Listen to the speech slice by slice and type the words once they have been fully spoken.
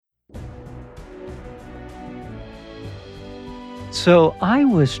So I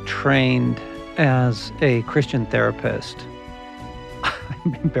was trained as a Christian therapist.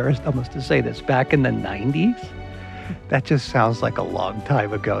 I'm embarrassed almost to say this, back in the 90s. That just sounds like a long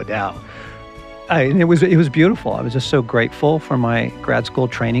time ago now. It was beautiful. I was just so grateful for my grad school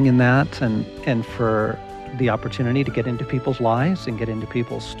training in that and for the opportunity to get into people's lives and get into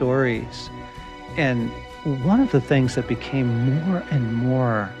people's stories. And one of the things that became more and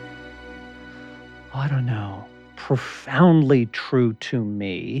more, profoundly true to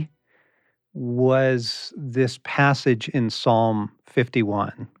me was this passage in Psalm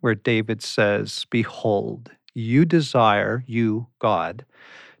 51 where David says, "Behold, you, God,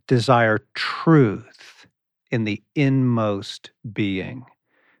 desire truth in the inmost being,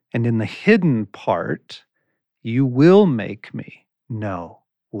 and in the hidden part, you will make me know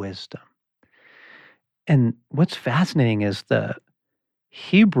wisdom." And what's fascinating is the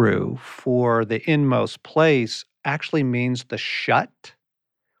Hebrew for the inmost place actually means the shut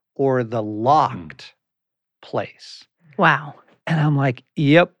or the locked place. Wow. And I'm like,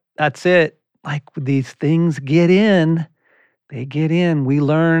 yep, that's it. Like these things get in, they get in. We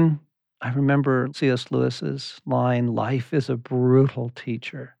learn. I remember C.S. Lewis's line, life is a brutal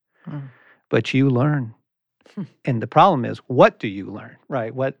teacher, but you learn. And the problem is, what do you learn,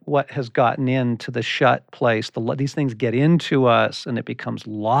 right? What has gotten into the shut place? These things get into us and it becomes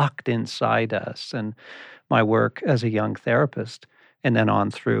locked inside us. And my work as a young therapist, and then on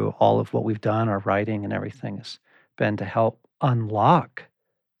through all of what we've done, our writing and everything, has been to help unlock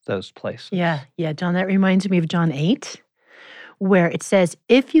those places. Yeah, John, that reminds me of John 8, where it says,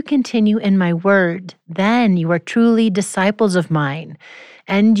 "If you continue in my word, then you are truly disciples of mine,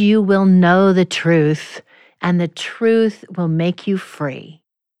 and you will know the truth, and the truth will make you free."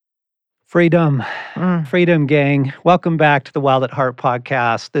 Freedom. Freedom, gang. Welcome back to the Wild at Heart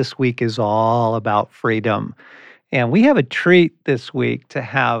podcast. This week is all about freedom. And we have a treat this week to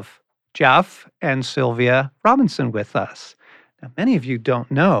have Jeff and Sylvia Robinson with us. Now, many of you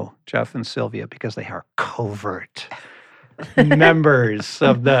don't know Jeff and Sylvia because they are covert members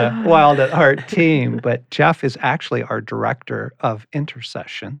of the Wild at Heart team. But Jeff is actually our director of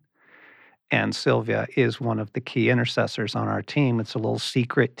intercession. And Sylvia is one of the key intercessors on our team. It's a little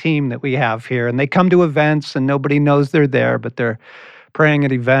secret team that we have here. And they come to events and nobody knows they're there, but they're praying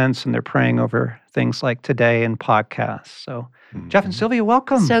at events and they're praying over things like today and podcasts. So Jeff and Sylvia,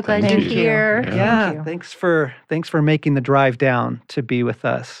 welcome. So glad you're here. Yeah, thanks for making the drive down to be with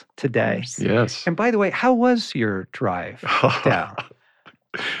us today. Yes. And by the way, how was your drive down?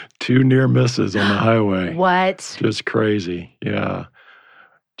 2 near misses on the highway. What? Just crazy. Yeah.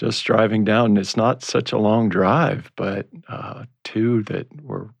 Just driving down. It's not such a long drive, but 2 that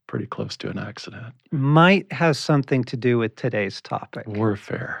were pretty close to an accident. Might have something to do with today's topic.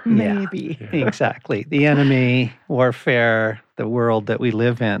 Warfare. Maybe. Yeah, exactly. The enemy, warfare, the world that we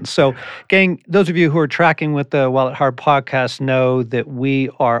live in. So, gang, those of you who are tracking with the Wild at Heart podcast know that we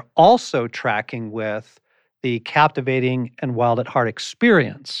are also tracking with the Captivating and Wild at Heart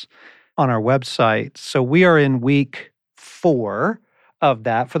experience on our website. So we are in week 4 of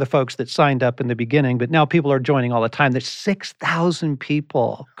that for the folks that signed up in the beginning, but now people are joining all the time. There's 6,000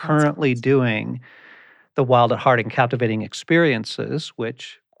 people currently doing the Wild at Heart and Captivating experiences,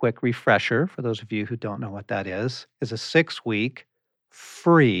 which, quick refresher for those of you who don't know what that is a 6-week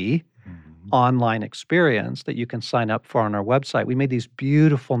free online experience that you can sign up for on our website. We made these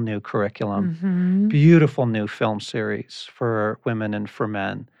beautiful new curriculum, beautiful new film series for women and for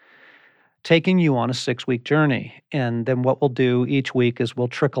men, taking you on a 6-week journey. And then what we'll do each week is we'll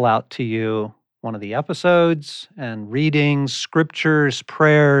trickle out to you one of the episodes and readings, scriptures,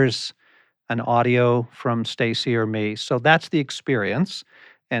 prayers, an audio from Stacy or me. So that's the experience.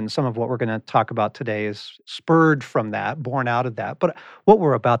 And some of what we're going to talk about today is spurred from that, born out of that. But what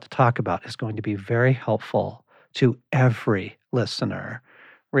we're about to talk about is going to be very helpful to every listener,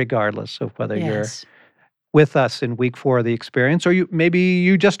 regardless of whether you're with us in week 4 of the experience, or maybe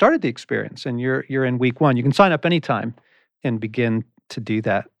you just started the experience and you're in week 1. You can sign up anytime and begin to do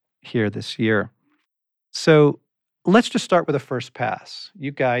that here this year. So let's just start with a first pass.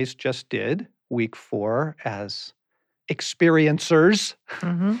 You guys just did week 4 as experiencers.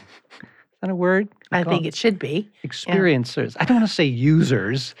 Is that a word? I think it should be. Experiencers. I don't want to say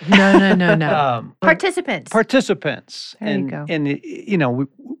users. No. Participants. There you go. And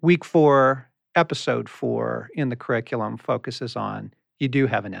week 4, episode 4 in the curriculum focuses on you do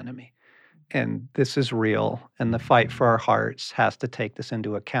have an enemy. And this is real. And the fight for our hearts has to take this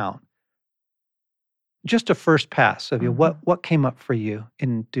into account. Just a first pass, Sylvia, what came up for you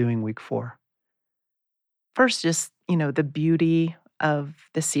in doing week 4? First, just, the beauty of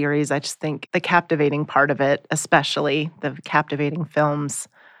the series. I just think the captivating part of it, especially the captivating films,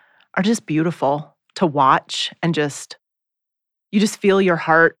 are just beautiful to watch, and you just feel your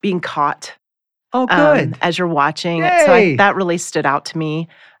heart being caught Oh, good. as you're watching. Yay. So that really stood out to me.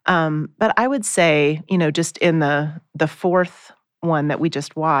 But I would say, just in the fourth one that we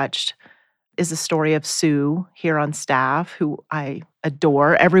just watched is the story of Sue here on staff, who I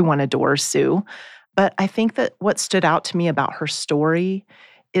adore. Everyone adores Sue. But I think that what stood out to me about her story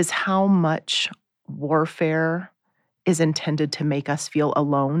is how much warfare is intended to make us feel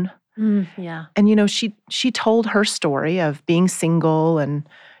alone. Yeah. And she told her story of being single and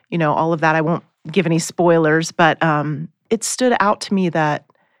all of that. I won't give any spoilers, but it stood out to me that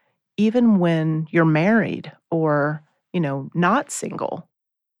even when you're married or not single,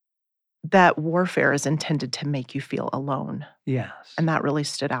 that warfare is intended to make you feel alone. Yes. And that really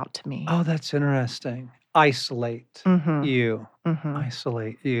stood out to me. Oh, that's interesting. Isolate Mhm. you. Mhm.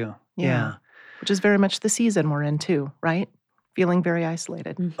 Isolate you. Yeah. Which is very much the season we're in too, right? Feeling very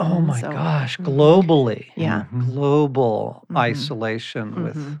isolated. Oh my So, gosh, mhm. globally. Yeah. Global Mhm. isolation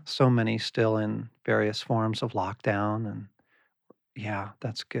with Mhm. so many still in various forms of lockdown. And yeah,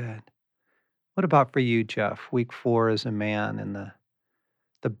 that's good. What about for you, Jeff? Week 4 as a man in the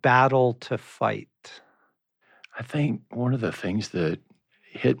battle to fight. I think one of the things that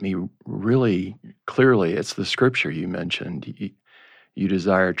hit me really clearly, it's the scripture you mentioned. You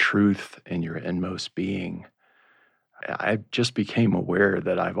desire truth in your inmost being. I just became aware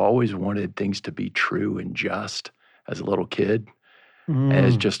that I've always wanted things to be true and just as a little kid. And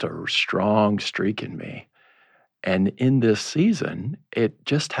it's Mm, just a strong streak in me. And in this season, it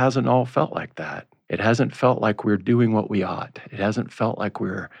just hasn't all felt like that. It hasn't felt like we're doing what we ought. It hasn't felt like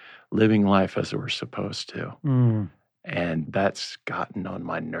we're living life as we're supposed to. mm. And that's gotten on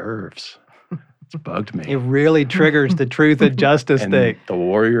my nerves. It's bugged It me. really triggers the truth and justice And thing. the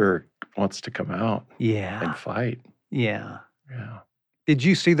warrior wants to come out Yeah. and fight. Yeah. Yeah. Did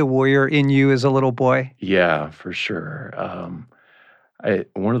you see the warrior in you as a little boy? Yeah, for sure.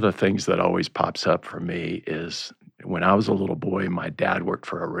 One of the things that always pops up for me is when I was a little boy, my dad worked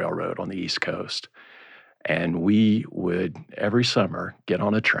for a railroad on the East Coast. And we would every summer get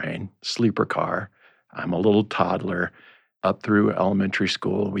on a train, sleeper car. I'm a little toddler, up through elementary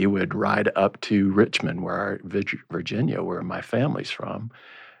school. We would ride up to Richmond, Virginia, where my family's from.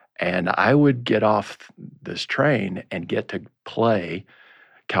 And I would get off this train and get to play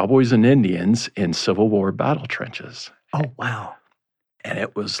cowboys and Indians in Civil War battle trenches. Oh, wow. And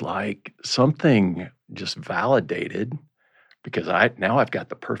it was like something just validated because now I've got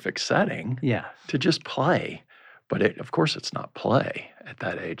the perfect setting Yeah. to just play. But of course, it's not play at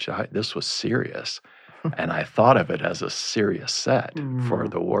that age. This was serious. And I thought of it as a serious set for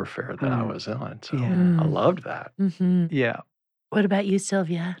the warfare that I was on. So Yeah. I loved that. Yeah. What about you,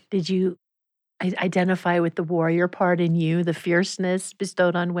 Sylvia? Did you identify with the warrior part in you, the fierceness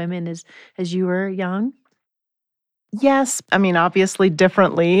bestowed on women as you were young? Yes, I mean, obviously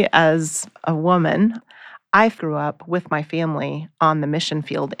differently as a woman. I grew up with my family on the mission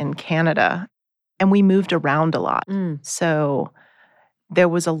field in Canada, and we moved around a lot. So there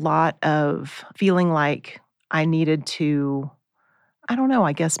was a lot of feeling like I needed to, I don't know,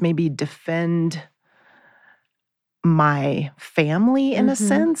 I guess maybe defend my family in a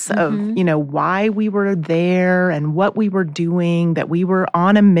sense of, why we were there and what we were doing, that we were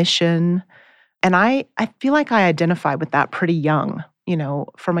on a mission. And I feel like I identify with that pretty young,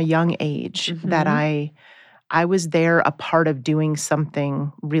 from a young age, that I was there a part of doing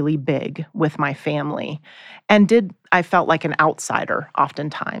something really big with my family. And I felt like an outsider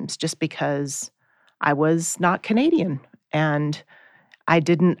oftentimes just because I was not Canadian and I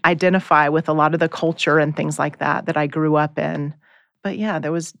didn't identify with a lot of the culture and things like that I grew up in. But yeah,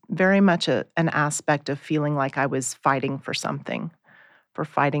 there was very much an aspect of feeling like I was fighting for something, for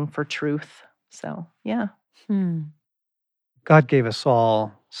fighting for truth. So, yeah. God gave us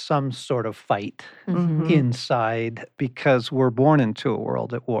all some sort of fight inside because we're born into a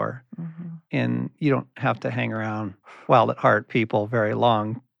world at war. And you don't have to hang around Wild at Heart people very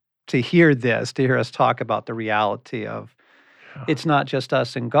long to hear this, to hear us talk about the reality of it's not just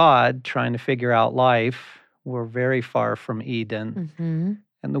us and God trying to figure out life. We're very far from Eden.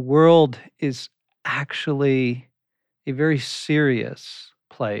 And the world is actually a very serious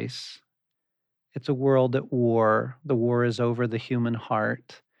place. It's a world at war. The war is over the human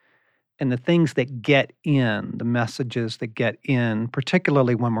heart. And the things that get in, the messages that get in,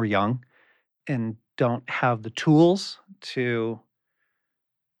 particularly when we're young and don't have the tools to,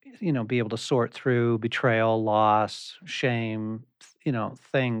 be able to sort through betrayal, loss, shame,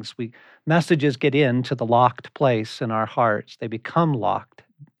 things. messages get into the locked place in our hearts. They become locked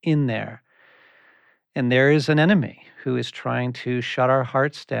in there. And there is an enemy who is trying to shut our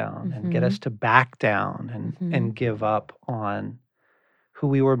hearts down and get us to back down and give up on who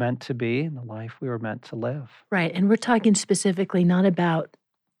we were meant to be and the life we were meant to live. Right. And we're talking specifically not about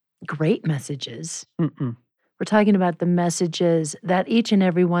great messages. Mm-mm. We're talking about the messages that each and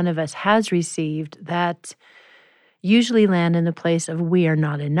every one of us has received that usually land in a place of we are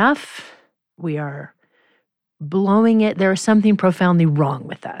not enough, we are blowing it, there is something profoundly wrong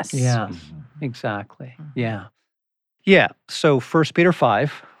with us. Yeah, exactly. Yeah. Yeah. So 1 Peter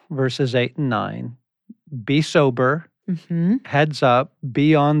 5, verses 8 and 9, be sober, heads up,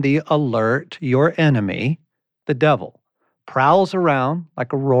 be on the alert. Your enemy, the devil, prowls around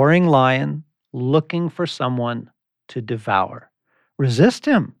like a roaring lion looking for someone to devour. Resist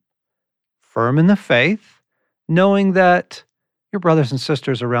him, firm in the faith, knowing that your brothers and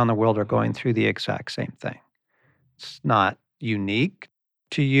sisters around the world are going through the exact same thing. It's not unique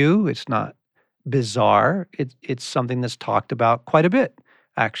to you. It's not bizarre. It's something that's talked about quite a bit,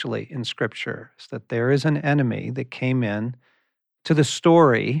 actually, in Scripture, is that there is an enemy that came in to the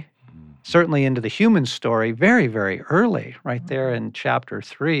story, certainly into the human story, very, very early, right there in chapter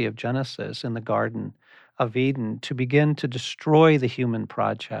 3 of Genesis in the Garden of Eden, to begin to destroy the human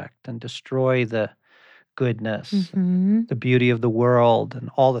project and destroy the goodness, the beauty of the world, and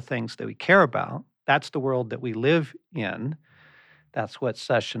all the things that we care about. That's the world that we live in. That's what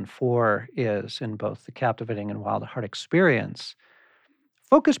session 4 is in both the Captivating and Wild at Heart experience.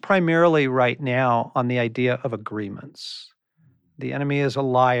 Focus primarily right now on the idea of agreements. The enemy is a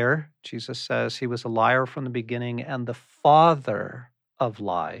liar. Jesus says he was a liar from the beginning and the father of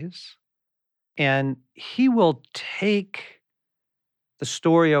lies. And he will take the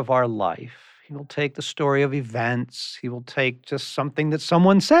story of our life. He will take the story of events. He will take just something that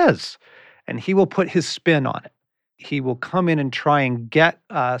someone says, and he will put his spin on it. He will come in and try and get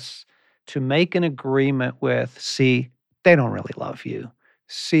us to make an agreement with, see, they don't really love you.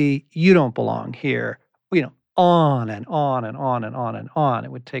 See, you don't belong here. On and on and on and on and on.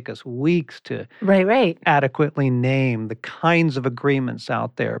 It would take us weeks to adequately name the kinds of agreements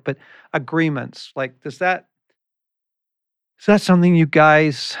out there. But agreements, like, is that something you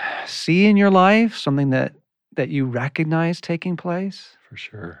guys see in your life? Something that you recognize taking place? For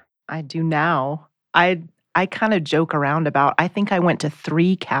sure. I do now. I kind of joke around about, I think I went to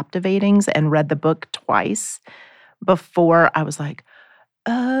 3 Captivatings and read the book twice before I was like,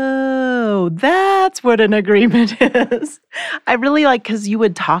 oh, that's what an agreement is. I really because you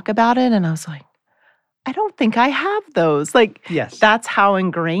would talk about it and I was like, I don't think I have those. Yes. That's how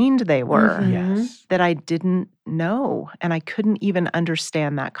ingrained they were. Yes. That I didn't know. And I couldn't even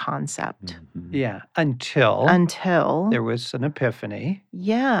understand that concept. Yeah. Until there was an epiphany.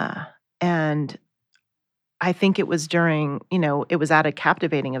 Yeah. And I think it was during, it was at a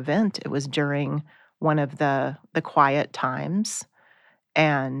Captivating event. It was during one of the quiet times.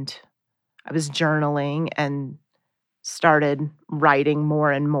 And I was journaling and started writing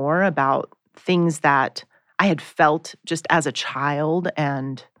more and more about things that I had felt just as a child.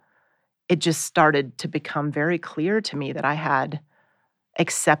 And it just started to become very clear to me that I had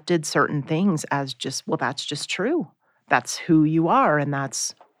accepted certain things as just, well, that's just true. That's who you are and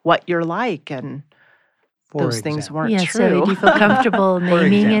that's what you're like. And those things weren't true. So do you feel comfortable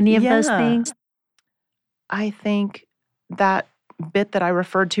naming any of those things? I think that bit that I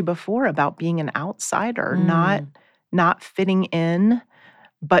referred to before about being an outsider, not fitting in,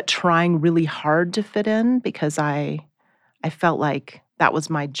 but trying really hard to fit in because I felt like that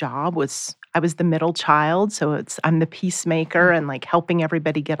was my job. I was the middle child, so I'm the peacemaker and helping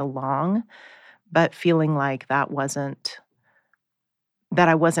everybody get along, but feeling like that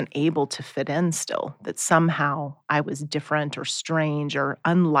I wasn't able to fit in still, that somehow I was different or strange or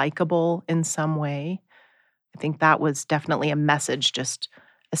unlikable in some way. I think that was definitely a message, just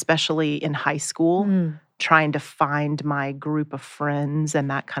especially in high school, trying to find my group of friends and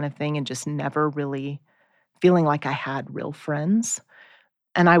that kind of thing, and just never really feeling like I had real friends.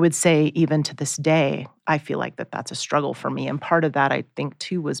 And I would say even to this day, I feel like that's a struggle for me. And part of that, I think,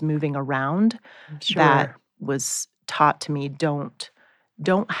 too, was moving around. That was taught to me, don't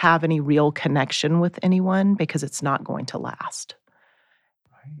have any real connection with anyone because it's not going to last.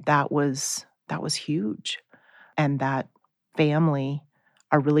 That was huge. And that family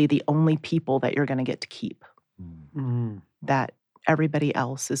are really the only people that you're going to get to keep. That everybody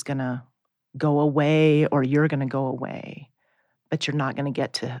else is going to go away or you're going to go away, but you're not going to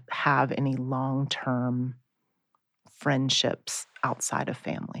get to have any long-term friendships outside of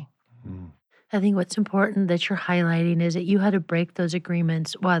family. I think what's important that you're highlighting is that you had to break those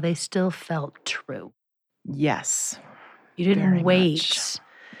agreements while they still felt true. Yes. You didn't Very wait much.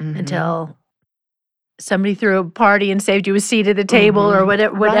 Mhm. until somebody threw a party and saved you a seat at the table or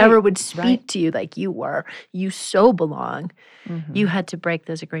whatever Right, would speak right. to you like you were. You so belong. Mhm. You had to break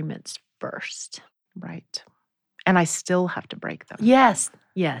those agreements first. Right. And I still have to break them. Yes.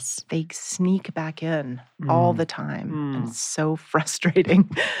 Yes. They sneak back in all the time. And it's so frustrating.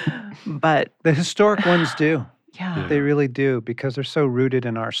 But The historic ones do. yeah. They really do, because they're so rooted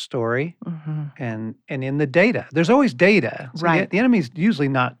in our story Mhm. and in the data. There's always data. So Right. the enemy's usually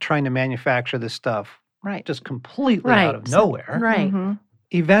not trying to manufacture this stuff Right. just completely out of So- nowhere. Right. Mhm.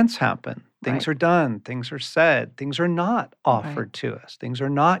 Events happen. Things Right. are done. Things are said. Things are not offered to us. Things are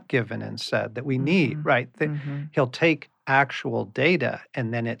not given and said that we need, Mhm. right? Mhm. He'll take actual data,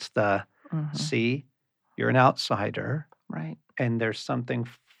 and then it's the, Mhm. see, you're an outsider, Right. and there's something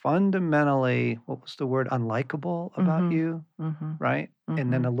fundamentally, what was the word, unlikable about Mhm. you, Mhm. right?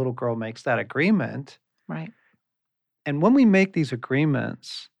 And then Mhm. a little girl makes that agreement. Right. And when we make these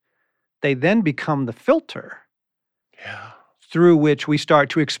agreements, they then become the filter Yeah. through which we start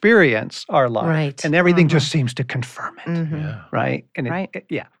to experience our life. Right. And everything just seems to confirm it, Mhm. Yeah. right? And Right.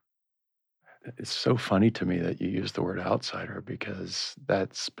 yeah. It's so funny to me that you use the word outsider, because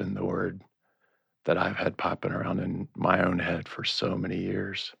that's been the word that I've had popping around in my own head for so many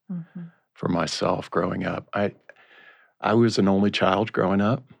years Mhm. for myself growing up. I was an only child growing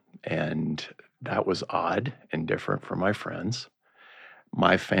up, and that was odd and different from my friends.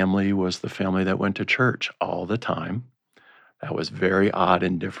 My family was the family that went to church all the time. That was very odd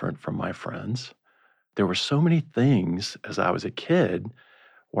and different from my friends. There were so many things as I was a kid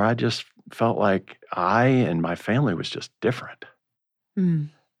where I just felt like I and my family was just different. Mm.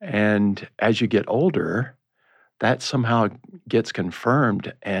 And as you get older, that somehow gets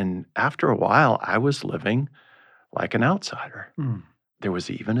confirmed. And after a while, I was living like an outsider. Mm. There was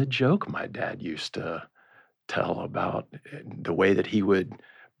even a joke my dad used to tell about the way that he would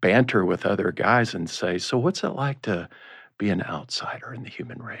banter with other guys and say, "So, what's it like to be an outsider in the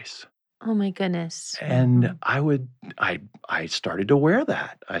human race?" Oh my goodness. And I started to wear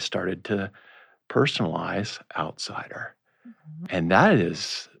that. I started to personalize outsider. And that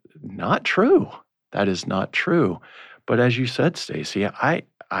is not true. That is not true. But as you said, Stacy,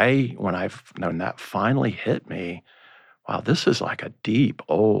 when that finally hit me, wow, this is like a deep,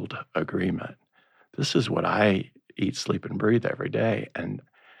 old agreement. This is what I eat, sleep, and breathe every day. And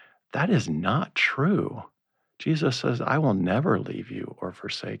that is not true. Jesus says, I will never leave you or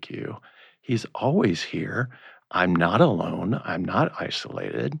forsake you. He's always here. I'm not alone. I'm not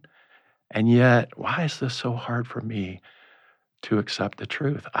isolated. And yet, why is this so hard for me to accept the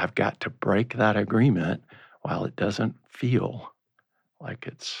truth? I've got to break that agreement while it doesn't feel like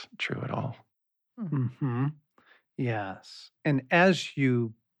it's true at all. Hmm. Yes. And as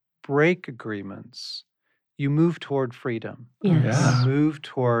you break agreements, you move toward freedom. Yes. Yeah. You move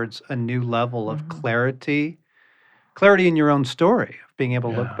towards a new level of Mhm. clarity in your own story, of being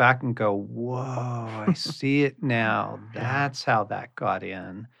able to Yeah. look back and go, whoa, I see it now. Yeah. That's how that got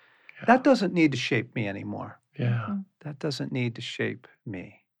in. Yeah. That doesn't need to shape me anymore. Yeah. That doesn't need to shape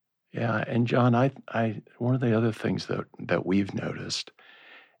me. Yeah. And John, one of the other things that we've noticed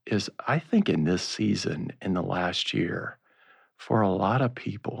is I think in this season, in the last year, for a lot of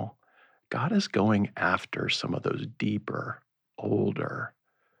people, God is going after some of those deeper, older,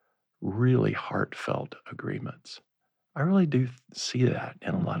 really heartfelt agreements. I really do see that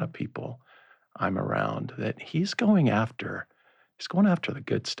in a lot of people I'm around, that he's going after the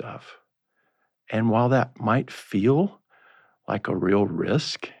good stuff. And while that might feel like a real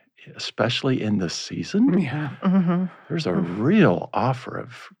risk, especially in this season, Yeah. Mhm. there's a real offer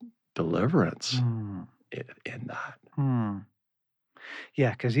of deliverance Hmm. in that. Hmm.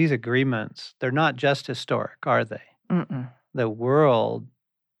 Yeah, because these agreements, they're not just historic, are they? Mm-mm. The world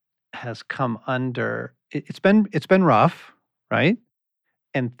has come under it's been rough, right?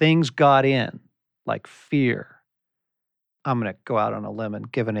 And things got in, like fear. I'm going to go out on a limb and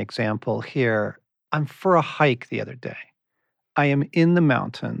give an example here. I'm for a hike the other day. I am in the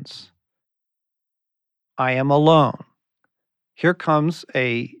mountains. I am alone. Here comes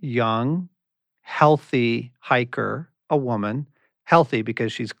a young, healthy hiker, a woman, healthy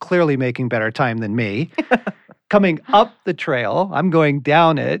because she's clearly making better time than me, coming up the trail. I'm going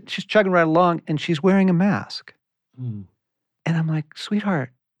down it. She's chugging right along and she's wearing a mask. Mm. And I'm like,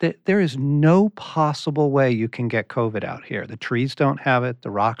 sweetheart, there is no possible way you can get COVID out here. The trees don't have it.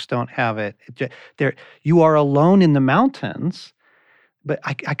 The rocks don't have it. You are alone in the mountains. but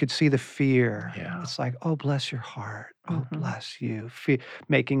I could see the fear. Yeah. It's like, oh, bless your heart. Oh, Mhm. bless you.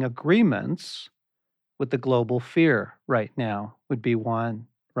 Making agreements with the global fear right now would be one,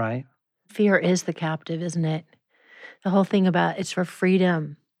 right? Fear is the captive, isn't it? The whole thing about it's for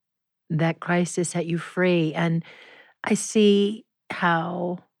freedom that Christ has set you free. And I see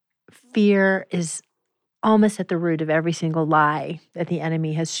how fear is almost at the root of every single lie that the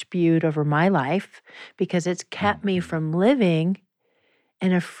enemy has spewed over my life because it's kept me Mhm. from living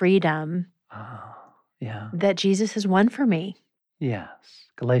in a freedom Oh, yeah. that Jesus has won for me. Yes.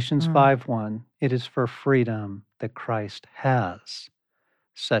 Galatians Mm. 5:1. It is for freedom that Christ has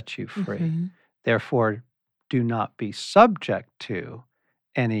set you free. Mhm. Therefore, do not be subject to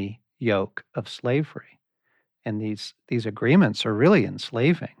any yoke of slavery. And these agreements are really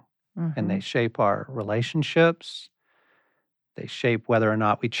enslaving, and they Mhm. shape our relationships. They shape whether or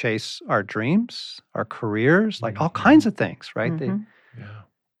not we chase our dreams, our careers, like all kinds of things, right? Mhm. Yeah.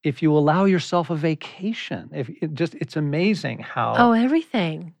 If you allow yourself a vacation, it's amazing how Oh,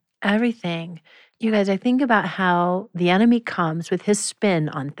 everything. Everything. You guys, I think about how the enemy comes with his spin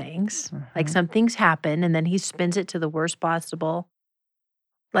on things. Like Mhm. some things happen and then he spins it to the worst possible,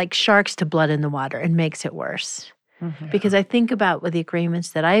 like sharks to blood in the water, and makes it worse. Mhm. Because I think about with the agreements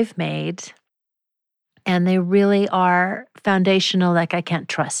that I've made, and they really are foundational, like I can't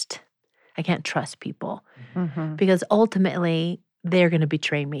trust. I can't trust people Mhm. because ultimately they're going to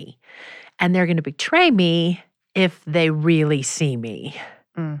betray me. And they're going to betray me if they really see me.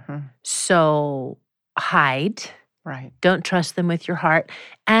 Mhm. So hide. Right. Don't trust them with your heart.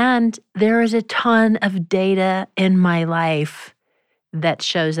 And there is a ton of data in my life that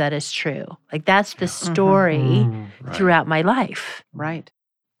shows that is true. Like that's the Yeah. story Mm. Right. throughout my life. Right.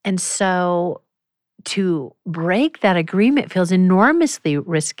 And so to break that agreement feels enormously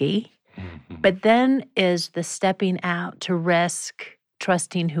risky, Mhm. but then is the stepping out to risk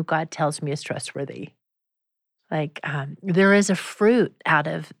trusting who God tells me is trustworthy. Like there is a fruit out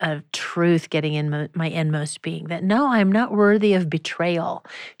of truth getting in my inmost being that no, I'm not worthy of betrayal.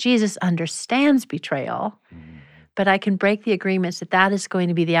 Jesus understands betrayal, Mhm. but I can break the agreements that that is going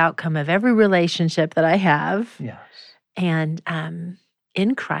to be the outcome of every relationship that I have. yes. And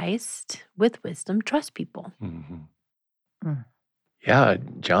in Christ, with wisdom, trust people. Mhm. Mm. Yeah,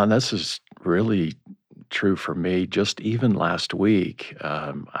 John, this is really true for me. Just even last week,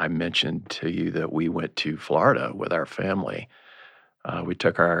 I mentioned to you that we went to Florida with our family. We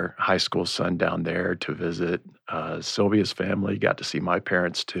took our high school son down there to visit Sylvia's family, got to see my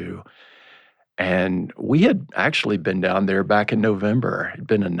parents too. And we had actually been down there back in November. It'd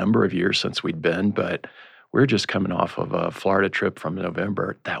been a number of years since we'd been, but we're just coming off of a Florida trip from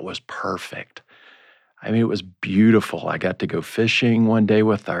November. That was perfect. I mean, it was beautiful. I got to go fishing one day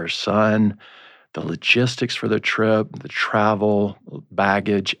with our son. The logistics for the trip, the travel,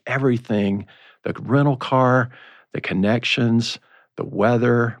 baggage, everything, the rental car, the connections, the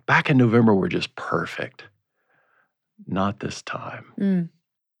weather. Back in November were just perfect. Not this time. Mm.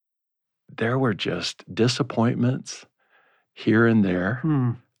 There were just disappointments here and there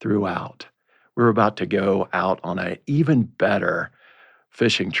Hmm. throughout. We were about to go out on an even better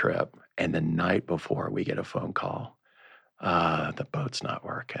fishing trip, and the night before we get a phone call. The boat's not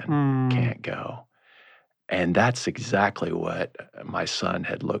working. Hmm. Can't go. And that's exactly what my son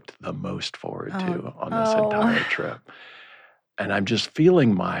had looked the most forward to on this entire trip. And I'm just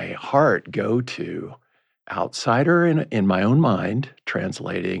feeling my heart go to outsider in my own mind,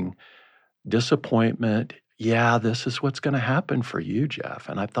 translating disappointment. Yeah, this is what's going to happen for you, Jeff.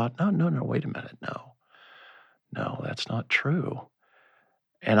 And I thought, no, wait a minute. No, that's not true.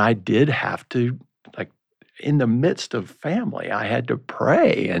 And I did have to, like, in the midst of family, I had to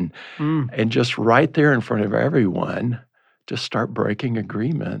pray and just right there in front of everyone, just start breaking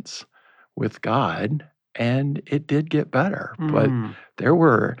agreements with God. And it did get better. But there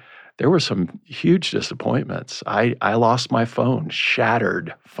were some huge disappointments. I lost my phone,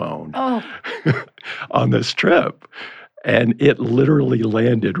 shattered phone Oh, on this trip. And it literally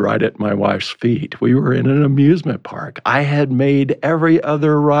landed right at my wife's feet. We were in an amusement park. I had made every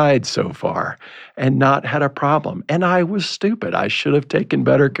other ride so far and not had a problem. And I was stupid. I should have taken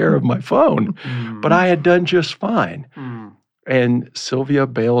better care of my phone, but I had done just fine. And Sylvia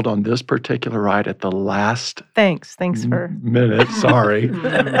bailed on this particular ride at the last Thanks for minute. Sorry,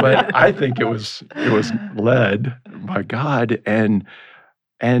 but I think it was led by God. And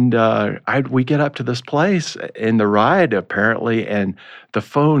we get up to this place in the ride, apparently, and the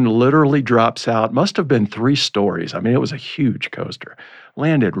phone literally drops out. Must have been 3 stories. I mean, it was a huge coaster.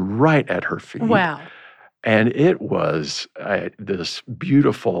 Landed right at her feet. wow. And it was this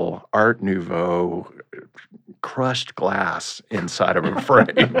beautiful Art Nouveau crushed glass inside of a frame.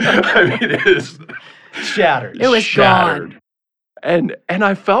 I mean, it is Shattered. It was shattered. gone. And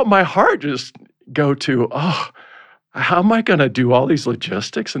I felt my heart just go to, oh, how am I going to do all these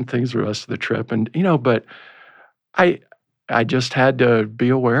logistics and things the rest of the trip? And, but I just had to be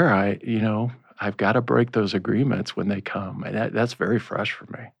aware, I've got to break those agreements when they come. And that's very fresh for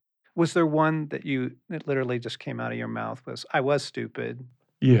me. Was there one that literally just came out of your mouth was, I was stupid.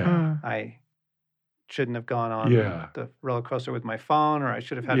 Yeah. I shouldn't have gone on Yeah. the roller coaster with my phone, or I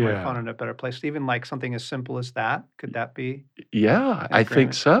should have had my Yeah. phone in a better place. Even like something as simple as that. Could that be? Yeah, I think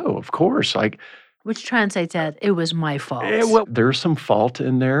agreement? so. Of course. Which translates as, it was my fault. Well, there's some fault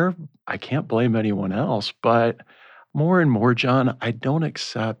in there. I can't blame anyone else, but more and more, John, I don't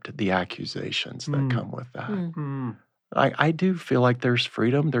accept the accusations that come with that. Hmm. I do feel like there's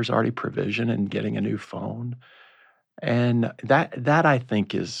freedom. There's already provision in getting a new phone. And that I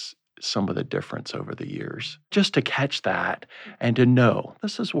think is some of the difference over the years. Just to catch that and to know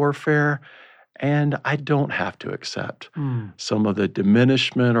this is warfare, and I don't have to accept some of the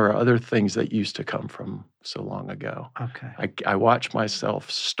diminishment or other things that used to come from so long ago. Okay. I watch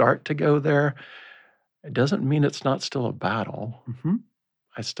myself start to go there. It doesn't mean it's not still a battle. Mm-hmm.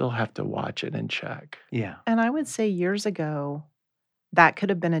 I still have to watch it and check. Yeah. And I would say years ago, that could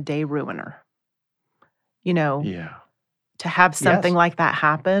have been a day ruiner. Yeah. To have something Yes. like that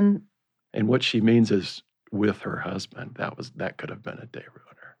happen. And what she means is with her husband, that could have been a day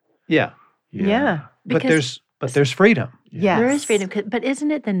ruiner. Yeah. Yeah. But Because- there's freedom. Yes. There is freedom, but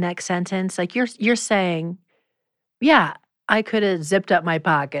isn't it the next sentence? Like you're saying, yeah, I could have zipped up my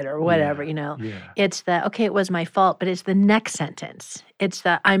pocket or whatever, Yeah. It's the, okay, it was my fault, but it's the next sentence. It's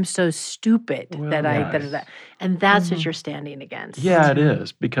the, I'm so stupid that I, Yes. and that's what Mhm. you're standing against. Yeah, it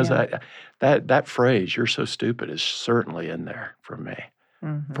is. Because Yeah. that phrase, you're so stupid, is certainly in there for me.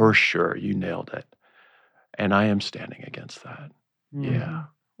 Mhm. For sure. You nailed it. And I am standing against that. Yeah.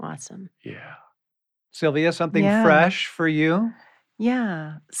 Awesome. Yeah. Sylvia, something Yeah. fresh for you?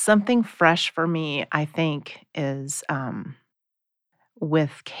 Yeah. Something fresh for me, I think, is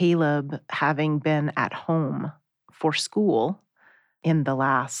with Caleb having been at home for school in the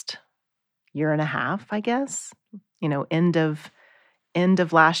last year and a half, I guess. End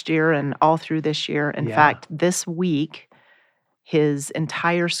of last year and all through this year. In Yeah. fact, this week, his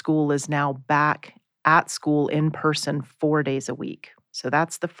entire school is now back at school in person 4 days a week. So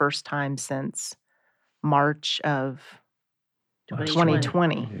that's the first time since March of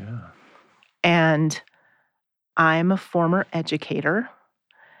 2020. Yeah. And I'm a former educator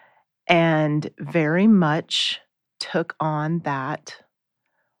and very much took on that.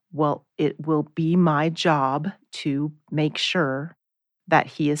 Well, it will be my job to make sure that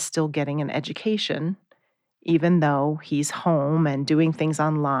he is still getting an education, even though he's home and doing things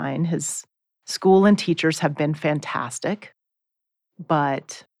online. His school and teachers have been fantastic,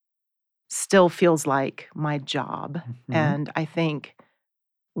 but still feels like my job. Mhm. And I think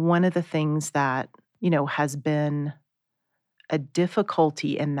one of the things that, has been a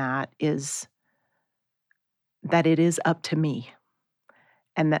difficulty in that is that it is up to me.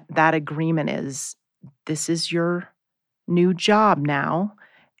 And that agreement is, this is your new job now,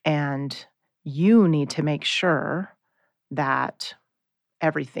 and you need to make sure that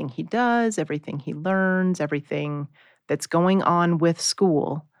everything he does, everything he learns, everything that's going on with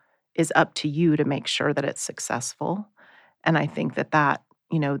school is up to you to make sure that it's successful. And I think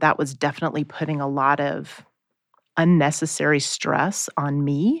that was definitely putting a lot of unnecessary stress on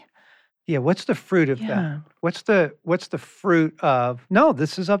me. Yeah. What's the fruit of that? What's the fruit of, no,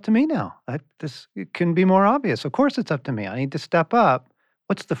 this is up to me now. It couldn't be more obvious. Of course it's up to me. I need to step up.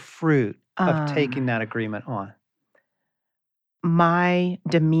 What's the fruit of taking that agreement on? My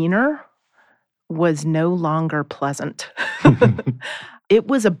demeanor was no longer pleasant. It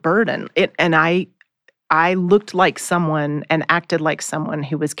was a burden. And I looked like someone and acted like someone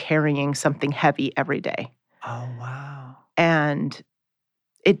who was carrying something heavy every day. Oh, wow. And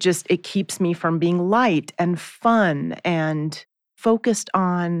it keeps me from being light and fun and focused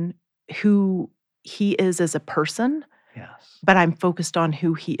on who he is as a person, Yes. but I'm focused on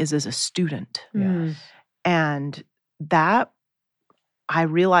who he is as a student. Yes. And that, I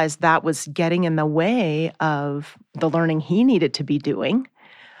realized that was getting in the way of the learning he needed to be doing,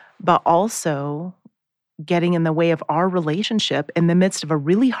 but also getting in the way of our relationship in the midst of a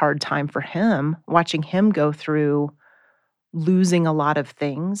really hard time for him, watching him go through losing a lot of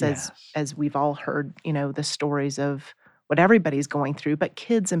things, Yes. as we've all heard, the stories of what everybody's going through, but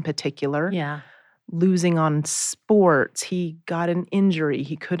kids in particular. Yeah. Losing on sports. He got an injury.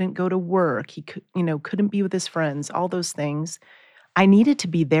 He couldn't go to work. He couldn't be with his friends, all those things. I needed to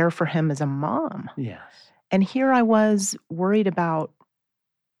be there for him as a mom. Yes. And here I was worried about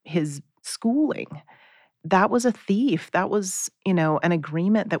his schooling. That was a thief. That was, an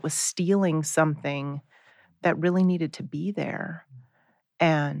agreement that was stealing something that really needed to be there.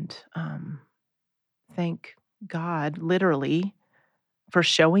 And thank God, literally, for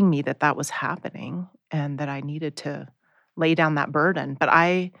showing me that that was happening and that I needed to lay down that burden. But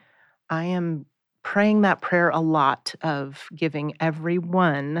I am praying that prayer a lot of giving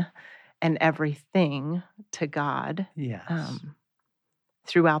everyone and everything to God Yes.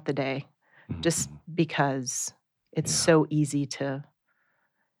 throughout the day, just because it's so easy to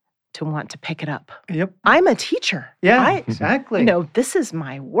want to pick it up. Yep. I'm a teacher. Yeah, exactly. This is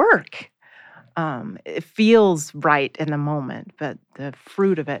my work. It feels right in the moment, but the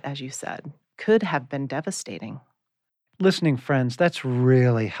fruit of it, as you said, could have been devastating. Listening friends, that's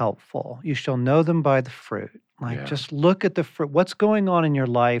really helpful. You shall know them by the fruit. Just look at the fruit. What's going on in your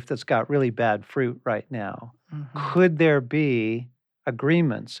life that's got really bad fruit right now? Mhm. Could there be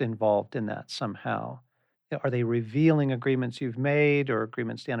agreements involved in that somehow? Are they revealing agreements you've made or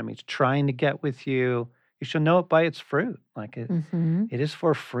agreements the enemy's trying to get with you? You shall know it by its fruit. It is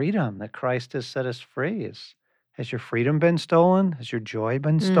for freedom that Christ has set us free. Has your freedom been stolen? Has your joy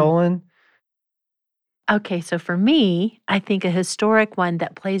been stolen? Okay, so for me, I think a historic one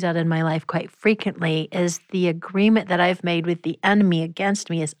that plays out in my life quite frequently is the agreement that I've made with the enemy against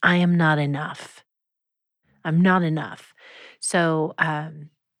me is I am not enough. I'm not enough. So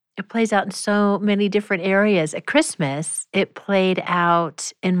it plays out in so many different areas. At Christmas, it played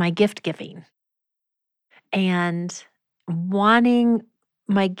out in my gift giving and wanting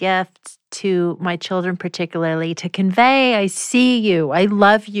my gifts to my children, particularly to convey, I see you, I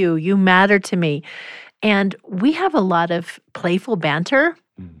love you, you matter to me. And we have a lot of playful banter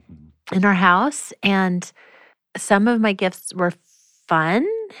in our house, and some of my gifts were fun,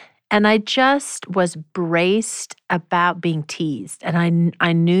 and I just was braced about being teased. And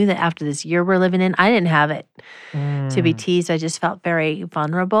I knew that after this year we're living in, I didn't have it to be teased. I just felt very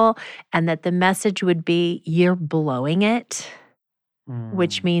vulnerable, and that the message would be, you're blowing it,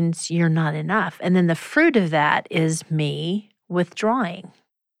 which means you're not enough. And then the fruit of that is me withdrawing.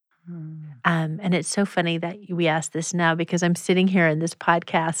 And it's so funny that we asked this now because I'm sitting here in this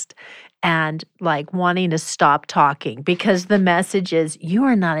podcast and wanting to stop talking because the message is you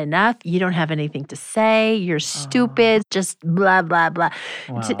are not enough. You don't have anything to say. You're stupid. Just blah, blah, blah.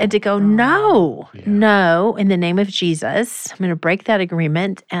 Wow. And to go, no, in the name of Jesus, I'm going to break that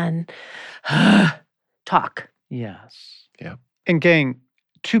agreement and talk. Yes. Yep. And gang,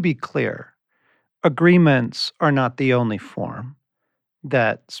 to be clear, agreements are not the only form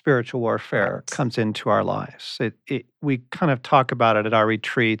that spiritual warfare comes into our lives. We kind of talk about it at our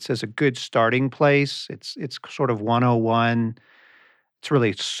retreats as a good starting place. It's sort of 101. It's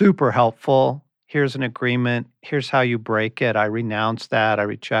really super helpful. Here's an agreement. Here's how you break it. I renounce that. I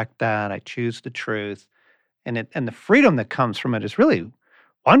reject that. I choose the truth. And the freedom that comes from it is really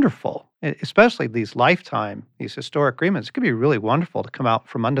wonderful, especially these historic agreements. It could be really wonderful to come out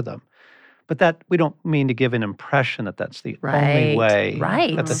from under them. But that we don't mean to give an impression that that's the only way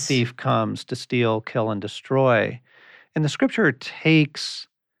that the thief comes to steal, kill, and destroy. And the scripture takes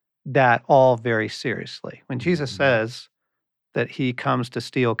that all very seriously. When Jesus says that he comes to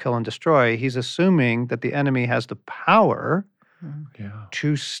steal, kill, and destroy, he's assuming that the enemy has the power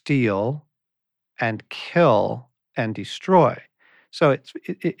to steal and kill and destroy. So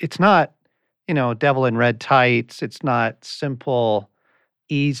it's not, devil in red tights. It's not simple,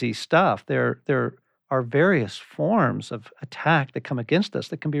 easy stuff. There are various forms of attack that come against us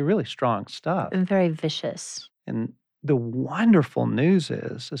that can be really strong stuff. And very vicious. And the wonderful news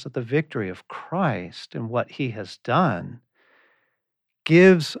is that the victory of Christ and what he has done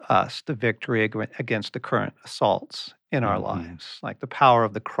gives us the victory against the current assaults in our lives, like the power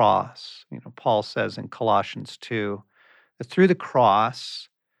of the cross. Paul says in Colossians 2 that through the cross,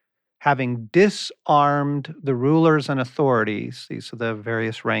 having disarmed the rulers and authorities, these are the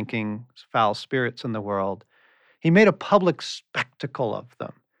various ranking foul spirits in the world, he made a public spectacle of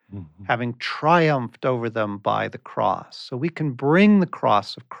them, having triumphed over them by the cross. So we can bring the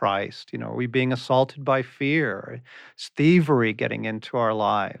cross of Christ. Are we being assaulted by fear? Is thievery getting into our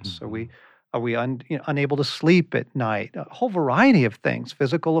lives? Are we unable to sleep at night? A whole variety of things,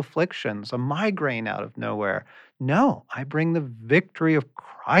 physical afflictions, a migraine out of nowhere. No, I bring the victory of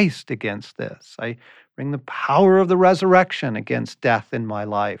Christ against this. I bring the power of the resurrection against death in my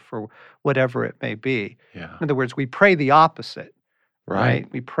life or whatever it may be. Yeah. In other words, we pray the opposite.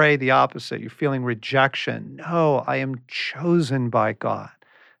 Right. We pray the opposite. You're feeling rejection. No, I am chosen by God.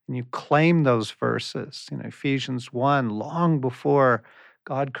 And you claim those verses. Ephesians 1, long before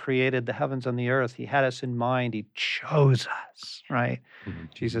God created the heavens and the earth. He had us in mind. He chose us, right?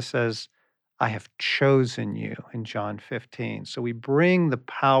 Mhm. Jesus says, I have chosen you in John 15. So we bring the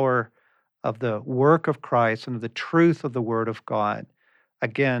power of the work of Christ and the truth of the Word of God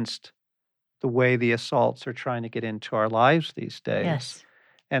against the way the assaults are trying to get into our lives these days. Yes.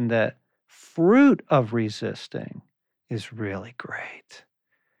 And the fruit of resisting is really great.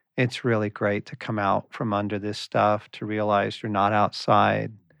 It's really great to come out from under this stuff, to realize you're not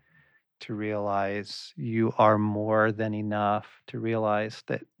outside, to realize you are more than enough, to realize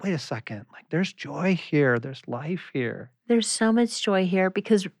that, wait a second, like there's joy here, there's life here. There's so much joy here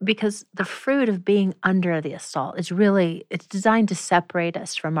because the fruit of being under the assault is really, it's designed to separate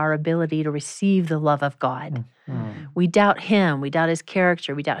us from our ability to receive the love of God. Mhm. We doubt him, we doubt his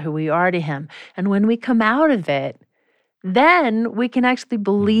character, we doubt who we are to him. And when we come out of it, then we can actually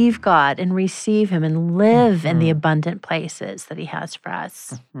believe God and receive him and live in the abundant places that he has for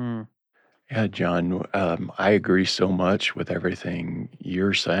us. Mhm. Yeah, John, I agree so much with everything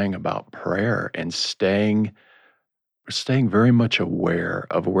you're saying about prayer and staying very much aware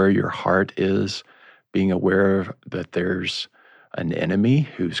of where your heart is, being aware that there's an enemy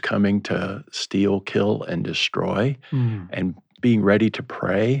who's coming to steal, kill, and destroy, Mm. and being ready to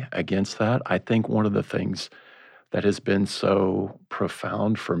pray against that. I think one of the things that has been so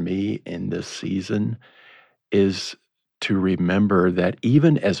profound for me in this season is to remember that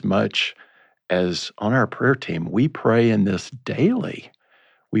even as much as on our prayer team, we pray in this daily.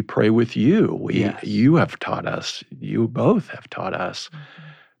 We pray with you. Yes. You have taught us, you both have taught us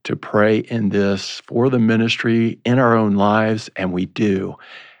to pray in this for the ministry in our own lives, and we do.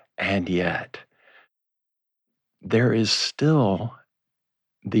 And yet, there is still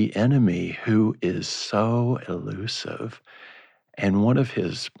the enemy who is so elusive. And one of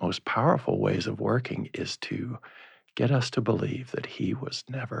his most powerful ways of working is to get us to believe that he was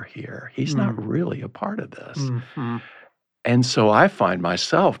never here. He's not really a part of this. Mhm. And so I find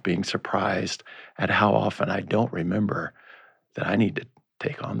myself being surprised at how often I don't remember that I need to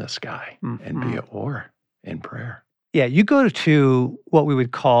take on this guy and be at war in prayer. Yeah, you go to what we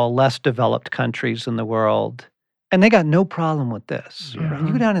would call less developed countries in the world, and they got no problem with this. Yeah. Right?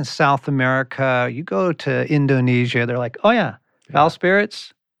 You go down in South America, you go to Indonesia, they're like, oh yeah, foul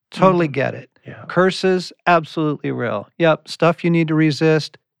spirits, totally get it. Yeah. Curses, absolutely real. Yep, stuff you need to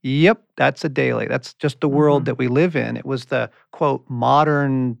resist. Yep, that's a daily. That's just the world that we live in. It was the, quote,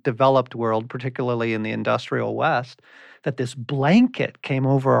 modern developed world, particularly in the industrial West, that this blanket came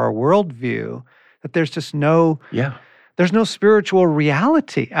over our worldview, that there's just there's no spiritual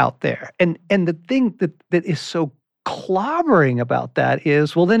reality out there. And the thing that is so clobbering about that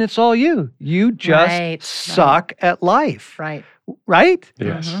is, well, then it's all you. You just suck at life. Right. Right?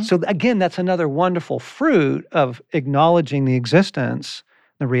 Yes. So again, that's another wonderful fruit of acknowledging the existence,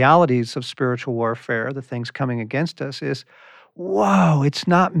 the realities of spiritual warfare, the things coming against us is, whoa, it's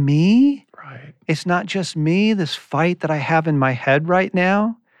not me. Right. It's not just me, this fight that I have in my head right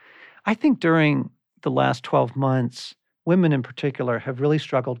now. I think during the last 12 months, women in particular have really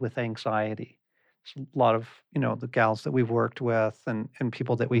struggled with anxiety. It's a lot of, the gals that we've worked with and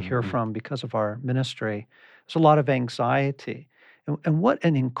people that we hear from because of our ministry. There's a lot of anxiety. And what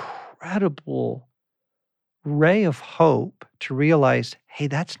an incredible ray of hope to realize, hey,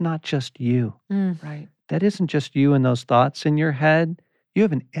 that's not just you. Right. That isn't just you and those thoughts in your head. You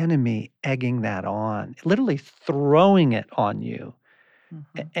have an enemy egging that on, literally throwing it on you.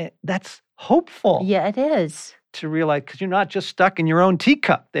 And that's hopeful. Yeah, it is. To realize, because you're not just stuck in your own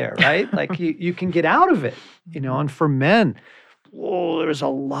teacup there, right? Like you can get out of it, And for men, there's a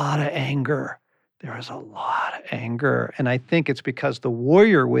lot of anger. There is a lot of anger. And I think it's because the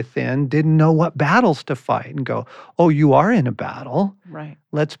warrior within didn't know what battles to fight and go, oh, you are in a battle. Right.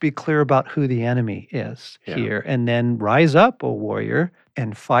 Let's be clear about who the enemy is Yeah. here. And then rise up, O warrior,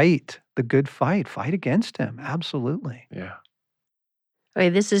 and fight the good fight. Fight against him. Absolutely. Yeah. Okay,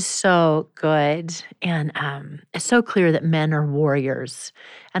 this is so good. And it's so clear that men are warriors.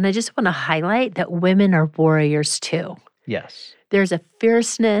 And I just want to highlight that women are warriors too. Yes. There's a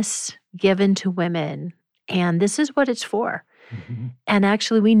fierceness given to women, and this is what it's for. And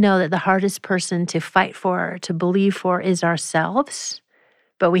actually, we know that the hardest person to fight for, to believe for, is ourselves,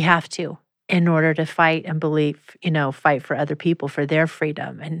 but we have to in order to fight and believe, fight for other people, for their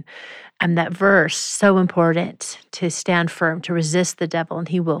freedom. And that verse, so important, to stand firm, to resist the devil, and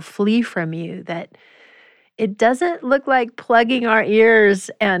he will flee from you, that it doesn't look like plugging our ears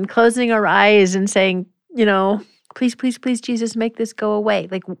and closing our eyes and saying, please, please, please, Jesus, make this go away.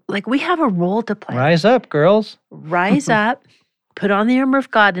 Like we have a role to play. Rise up, girls. Rise up, Put on the armor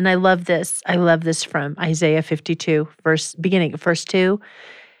of God. And I love this. I love this from Isaiah 52, beginning of verse 2.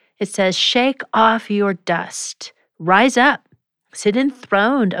 It says, shake off your dust. Rise up. Sit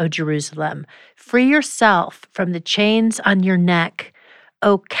enthroned, O Jerusalem. Free yourself from the chains on your neck,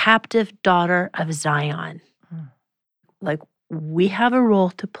 O captive daughter of Zion. Like, we have a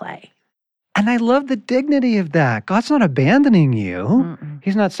role to play. And I love the dignity of that. God's not abandoning you. Mm-mm.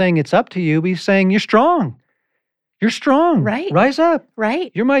 He's not saying it's up to you, but he's saying you're strong. You're strong. Right. Rise up.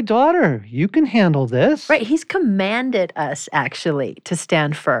 Right? You're my daughter. You can handle this. Right. He's commanded us, actually, to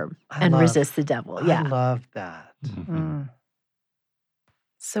stand firm and resist the devil. I love that. Mm.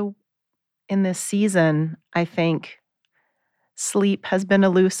 So in this season, I think sleep has been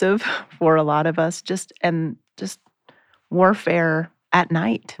elusive for a lot of us, just warfare at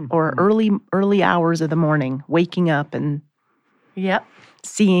night or early hours of the morning, waking up and Yep.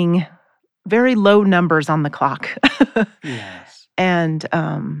 seeing very low numbers on the clock. Yes. And,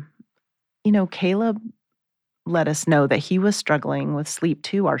 Caleb let us know that he was struggling with sleep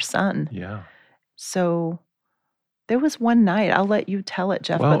too, our son. Yeah. So there was one night, I'll let you tell it,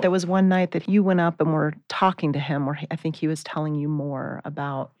 Jeff, Well- but there was one night that you went up and were talking to him where I think he was telling you more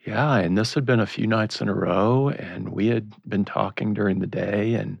about. Yeah, and this had been a few nights in a row, and we had been talking during the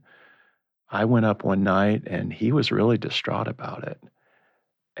day, and I went up one night, and he was really distraught about it.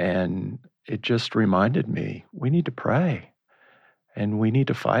 And it just reminded me, we need to pray, and we need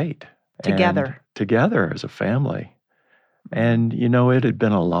to fight. Together. And together as a family. And, it had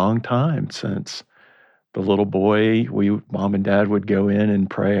been a long time since the little boy, mom and dad would go in and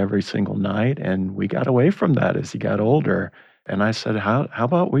pray every single night, and we got away from that as he got older. And I said, how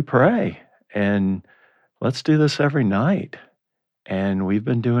about we pray? And let's do this every night. And we've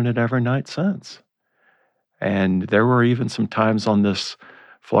been doing it every night since. And there were even some times on this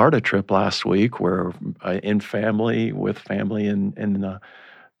Florida trip last week where with family in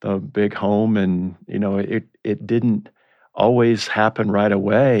the big home, and, it didn't always happen right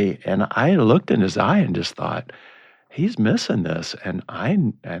away. And I looked in his eye and just thought, he's missing this, and I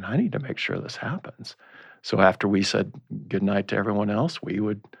need to make sure this happens. So after we said goodnight to everyone else, we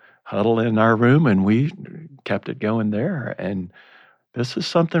would huddle in our room, and we kept it going there. And this is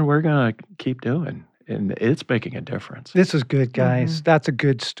something we're going to keep doing, and it's making a difference. This is good, guys. That's a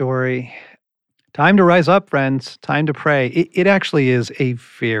good story. Time to rise up, friends. Time to pray. It actually is a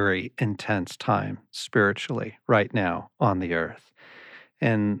very intense time spiritually right now on the earth.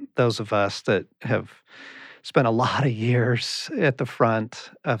 And those of us that have spent a lot of years at the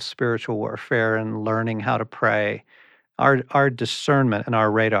front of spiritual warfare and learning how to pray, our discernment and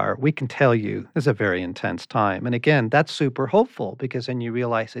our radar, we can tell you this is a very intense time. And again, that's super hopeful because then you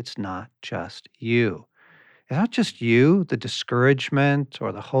realize it's not just you. It's not just you, the discouragement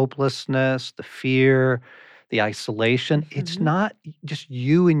or the hopelessness, the fear, the isolation. It's not just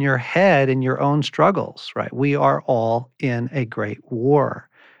you in your head and your own struggles, right? We are all in a great war,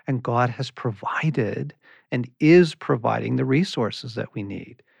 and God has provided and is providing the resources that we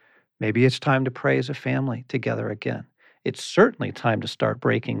need. Maybe it's time to pray as a family together again. It's certainly time to start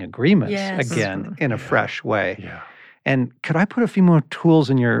breaking agreements again in a fresh way. Yeah. And could I put a few more tools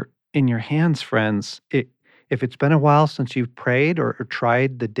in your hands, friends? If it's been a while since you've prayed or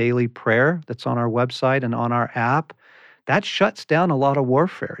tried the daily prayer that's on our website and on our app, that shuts down a lot of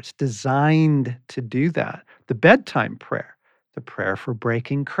warfare. It's designed to do that. The bedtime prayer, the prayer for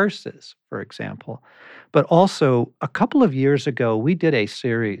breaking curses, for example. But also, a couple of years ago, we did a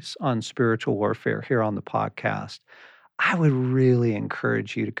series on spiritual warfare here on the podcast. I would really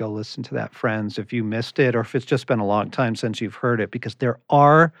encourage you to go listen to that, friends, if you missed it or if it's just been a long time since you've heard it, because there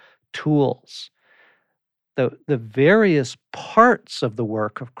are tools. The various parts of the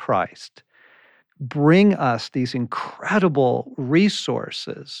work of Christ bring us these incredible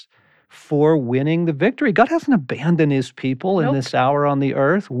resources for winning the victory. God hasn't abandoned his people in this hour on the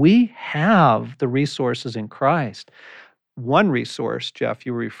earth. We have the resources in Christ. One resource, Jeff,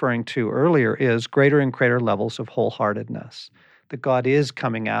 you were referring to earlier, is greater and greater levels of wholeheartedness. That God is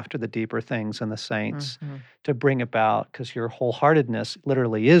coming after the deeper things in the saints to bring about, because your wholeheartedness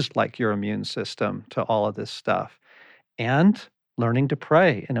literally is like your immune system to all of this stuff. And learning to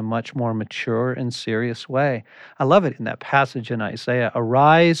pray in a much more mature and serious way. I love it in that passage in Isaiah,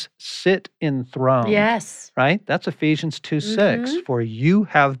 arise, sit enthroned. Yes. Right? That's Ephesians 2:6. For you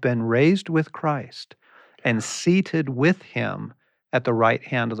have been raised with Christ and seated with him at the right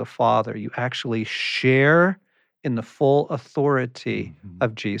hand of the Father. You actually share in the full authority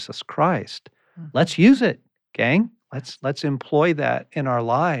of Jesus Christ. Let's use it, gang. Let's employ that in our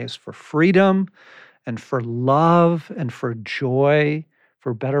lives for freedom and for love and for joy,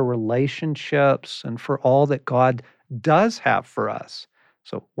 for better relationships and for all that God does have for us.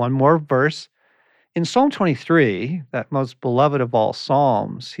 So, one more verse. In Psalm 23, that most beloved of all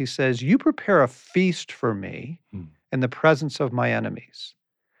Psalms, he says, "You prepare a feast for me in the presence of my enemies."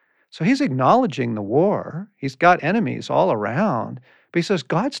 So he's acknowledging the war. He's got enemies all around, but he says,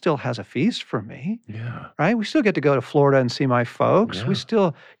 God still has a feast for me, Yeah. right? We still get to go to Florida and see my folks. Yeah. We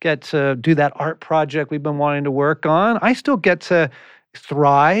still get to do that art project we've been wanting to work on. I still get to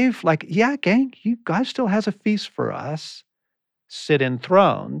thrive. Like, yeah, gang, God still has a feast for us. Sit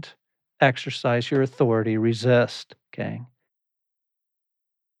enthroned, exercise your authority, resist, gang.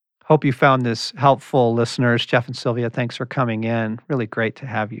 Hope you found this helpful, listeners. Jeff and Sylvia, thanks for coming in. Really great to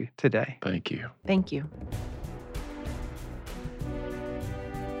have you today. Thank you. Thank you.